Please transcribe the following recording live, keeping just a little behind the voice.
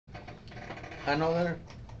Another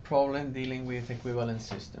problem dealing with equivalent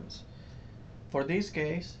systems. For this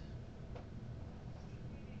case,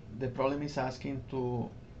 the problem is asking to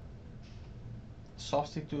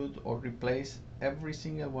substitute or replace every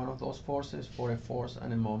single one of those forces for a force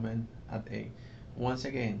and a moment at A. Once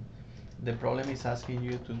again, the problem is asking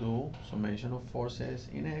you to do summation of forces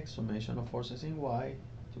in X, summation of forces in Y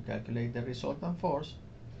to calculate the resultant force.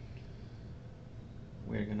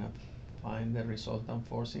 We're gonna find the resultant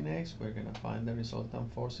force in X, we're gonna find the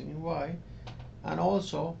resultant force in Y, and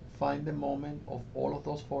also find the moment of all of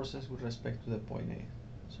those forces with respect to the point A.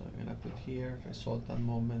 So I'm gonna put here resultant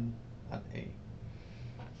moment at A.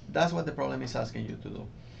 That's what the problem is asking you to do.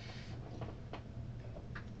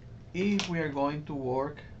 If we are going to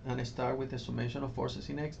work and start with the summation of forces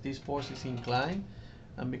in X, this force is inclined,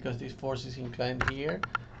 and because this force is inclined here,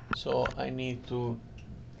 so I need to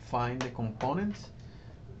find the components.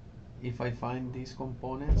 If I find these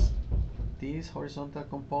components, this horizontal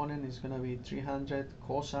component is going to be 300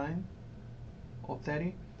 cosine of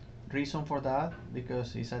 30. Reason for that,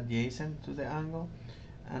 because it's adjacent to the angle.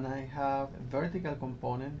 And I have a vertical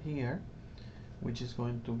component here, which is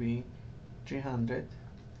going to be 300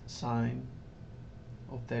 sine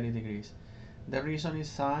of 30 degrees. The reason is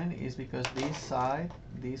sine is because this side,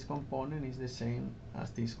 this component is the same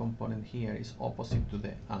as this component here, is opposite to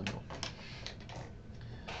the angle.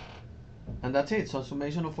 And that's it. So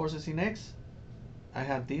summation of forces in X, I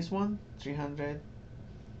have this one, 300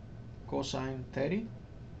 cosine 30.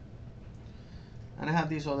 And I have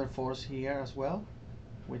this other force here as well,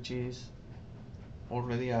 which is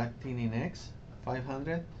already acting in X,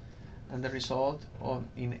 500. And the result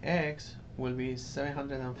in X will be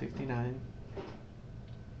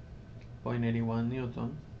 759.81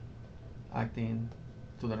 Newton acting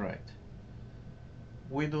to the right.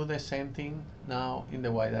 We do the same thing now in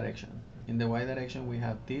the Y direction. In the Y direction we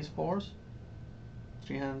have this force,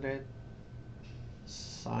 300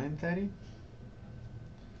 sine 30,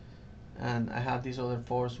 and I have this other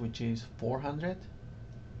force which is 400,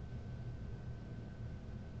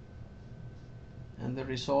 and the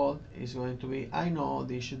result is going to be, I know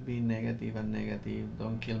this should be negative and negative,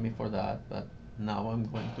 don't kill me for that, but now I'm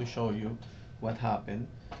going to show you what happened.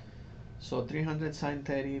 So 300 sine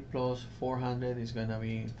 30 plus 400 is going to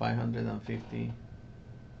be 550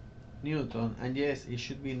 Newton, and yes, it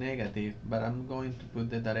should be negative, but I'm going to put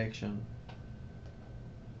the direction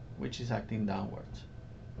which is acting downwards.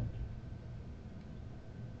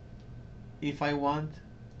 If I want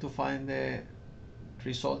to find the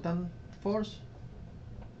resultant force,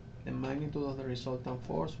 the magnitude of the resultant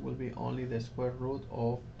force will be only the square root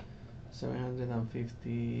of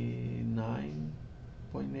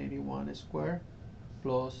 759.81 square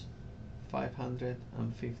plus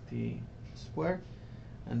 550 square,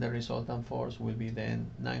 and the resultant force will be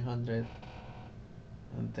then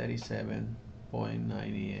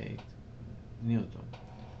 937.98 Newton.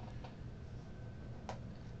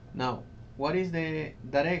 Now, what is the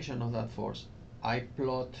direction of that force? I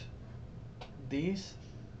plot this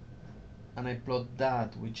and I plot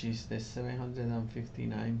that, which is the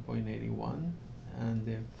 759.81 and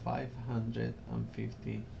the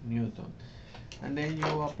 550 Newton. And then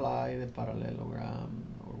you apply the parallelogram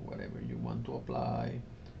or whatever you want to apply,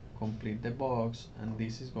 complete the box, and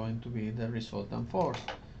this is going to be the resultant force,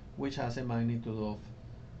 which has a magnitude of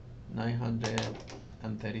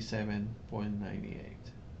 937.98.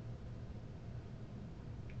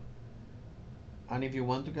 And if you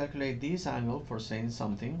want to calculate this angle for saying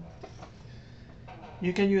something,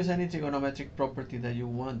 you can use any trigonometric property that you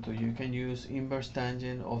want to. You can use inverse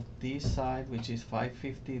tangent of this side, which is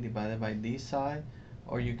 550 divided by this side,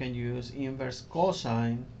 or you can use inverse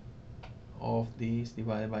cosine of this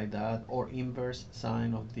divided by that, or inverse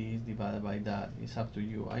sine of this divided by that. It's up to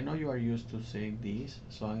you. I know you are used to saying this,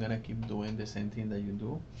 so I'm gonna keep doing the same thing that you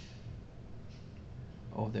do.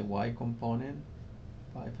 Of the y component,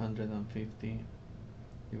 550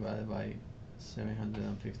 divided by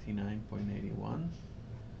 759.81,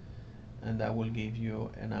 and that will give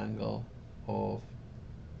you an angle of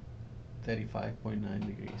 35.9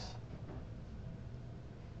 degrees.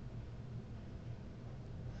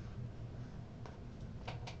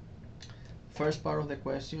 First part of the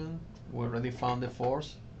question, we already found the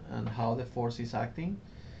force and how the force is acting.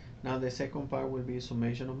 Now the second part will be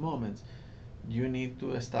summation of moments. You need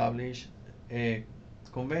to establish a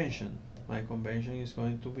convention. My convention is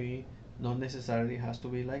going to be, not necessarily has to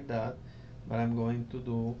be like that, but I'm going to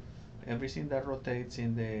do everything that rotates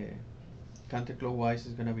in the counterclockwise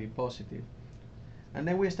is going to be positive. And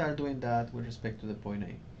then we start doing that with respect to the point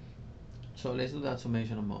A. So let's do that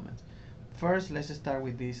summation of moments. First, let's start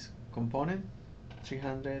with this component,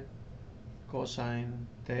 300 cosine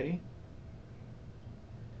 30.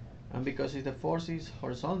 And because if the force is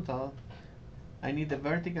horizontal, I need the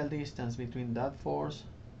vertical distance between that force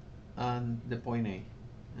and the point A,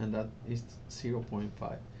 and that is 0.5.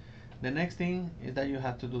 The next thing is that you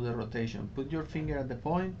have to do the rotation. Put your finger at the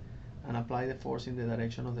point and apply the force in the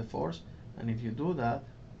direction of the force, and if you do that,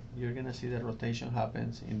 you're gonna see the rotation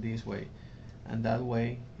happens in this way, and that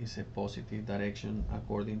way is a positive direction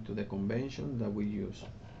according to the convention that we use.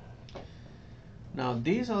 Now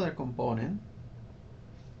this other component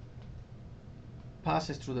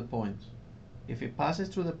passes through the point. If it passes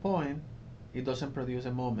through the point, it doesn't produce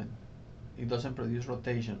a moment. It doesn't produce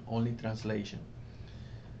rotation, only translation.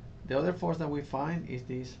 The other force that we find is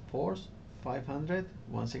this force, 500.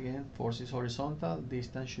 Once again, force is horizontal,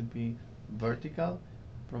 distance should be vertical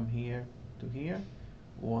from here to here,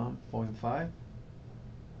 1.5.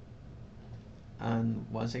 And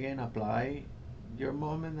once again, apply your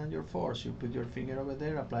moment and your force. You put your finger over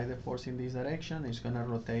there, apply the force in this direction, it's gonna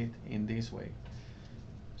rotate in this way.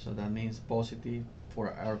 So that means positive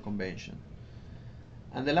for our convention.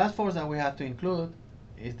 And the last force that we have to include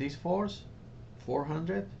is this force,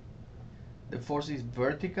 400. The force is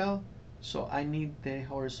vertical, so I need the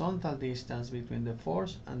horizontal distance between the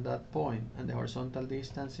force and that point, and the horizontal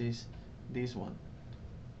distance is this one,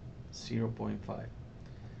 0.5.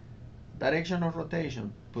 Direction of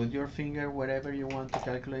rotation, put your finger wherever you want to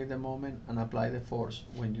calculate the moment and apply the force.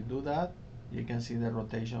 When you do that, you can see the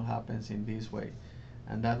rotation happens in this way,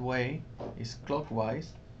 and that way is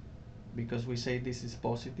clockwise. Because we say this is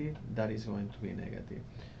positive, that is going to be negative.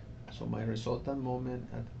 So my resultant moment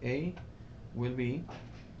at A will be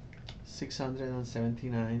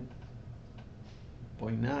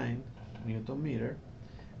 679.9 Newton meter,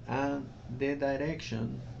 and the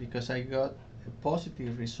direction, because I got a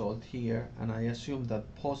positive result here and I assume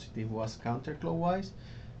that positive was counterclockwise,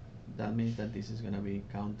 that means that this is going to be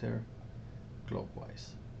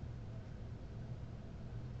counterclockwise.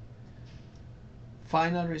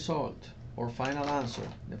 Final result or final answer.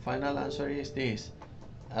 The final answer is this.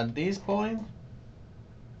 At this point,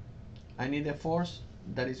 I need a force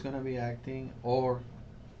that is going to be acting, or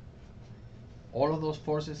all of those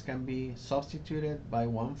forces can be substituted by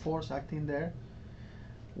one force acting there,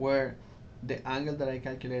 where the angle that I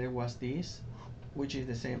calculated was this, which is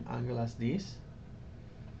the same angle as this.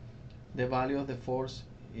 The value of the force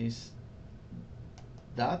is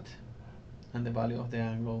that, and the value of the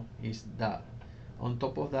angle is that. On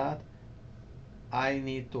top of that, I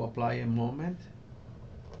need to apply a moment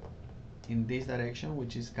in this direction,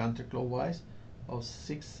 which is counterclockwise, of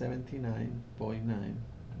 679.9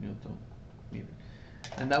 Newton meter.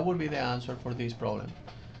 And that would be the answer for this problem.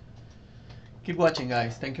 Keep watching,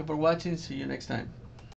 guys. Thank you for watching. See you next time.